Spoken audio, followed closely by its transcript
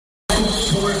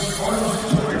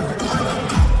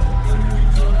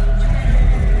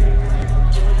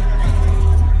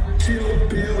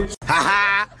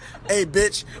Hey,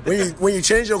 bitch, when you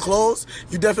change your clothes,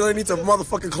 you definitely need to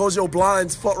motherfucking close your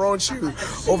blinds. Fuck wrong with you.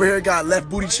 Over here got left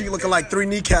booty cheek looking like 3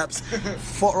 kneecaps.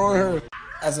 Fuck wrong with her.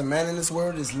 As a man in this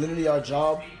world, it's literally our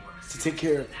job to take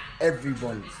care of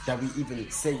everyone that we even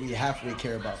say we halfway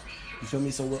care about. You feel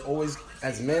me? So we're always,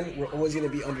 as men, we're always gonna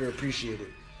be underappreciated.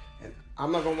 And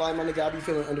I'm not gonna lie, my nigga, I be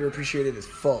feeling underappreciated as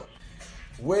fuck.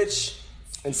 Which,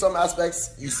 in some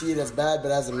aspects, you see it as bad,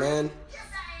 but as a man,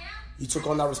 you took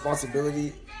on that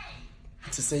responsibility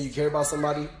to say you care about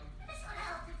somebody.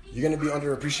 You're gonna be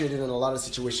underappreciated in a lot of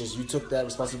situations. You took that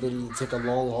responsibility to take a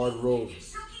long, hard road.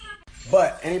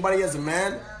 But anybody as a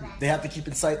man, they have to keep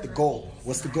in sight the goal.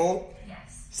 What's the goal?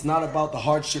 It's not about the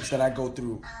hardships that I go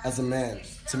through as a man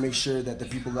to make sure that the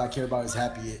people that I care about is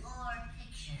happy.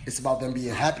 It's about them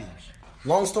being happy.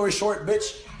 Long story short,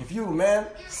 bitch, if you, man,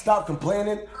 stop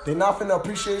complaining, they're not finna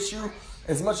appreciate you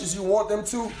as much as you want them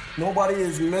to. Nobody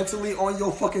is mentally on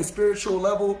your fucking spiritual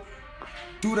level.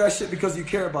 Do that shit because you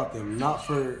care about them, not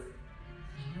for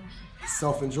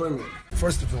self-enjoyment.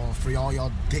 First of all, for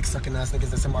y'all dick-sucking ass niggas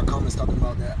that's in my comments talking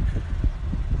about that,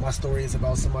 my story is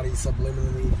about somebody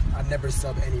subliminally. I never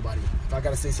sub anybody. If I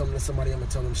gotta say something to somebody, I'm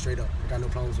gonna tell them straight up. I got no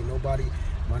problems with nobody,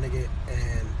 my nigga,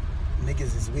 and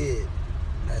niggas is weird.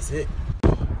 That's it.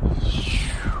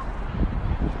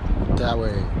 That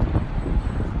way.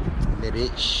 Little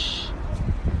bitch.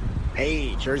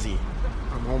 Hey, Jersey.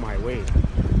 I'm on my way.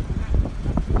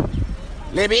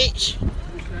 Little bitch.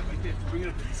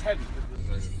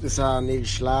 This how niggas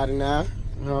sliding now.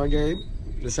 Huh, Gabe?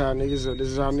 This is how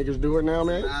niggas do it now,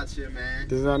 man. This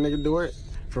is how niggas do it.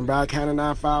 From Canada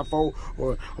 954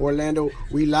 or Orlando,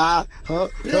 we live, huh?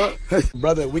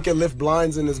 Brother, we can lift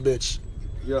blinds in this bitch.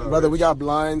 Yo, brother, we got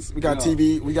blinds, we got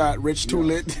TV, we got Rich Too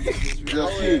Lit.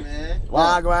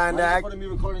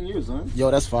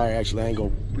 Yo, that's fire. Actually, I ain't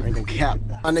gonna cap.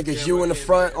 My nigga Hugh in the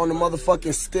front on the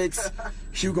motherfucking sticks.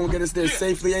 Hugh gonna get us there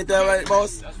safely, ain't that right,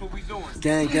 boss? That's what we doing.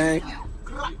 Gang, gang.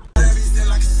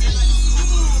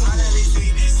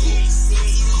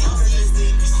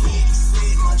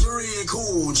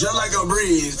 Cool, just like a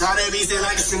breeze. How they be saying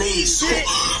like a sneeze.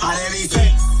 How they be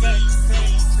saying.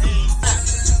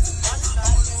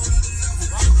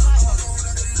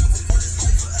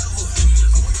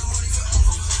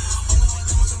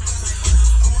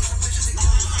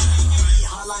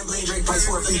 Hotline blade Drake price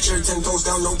for a feature. 10 toes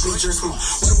down, no bleachers.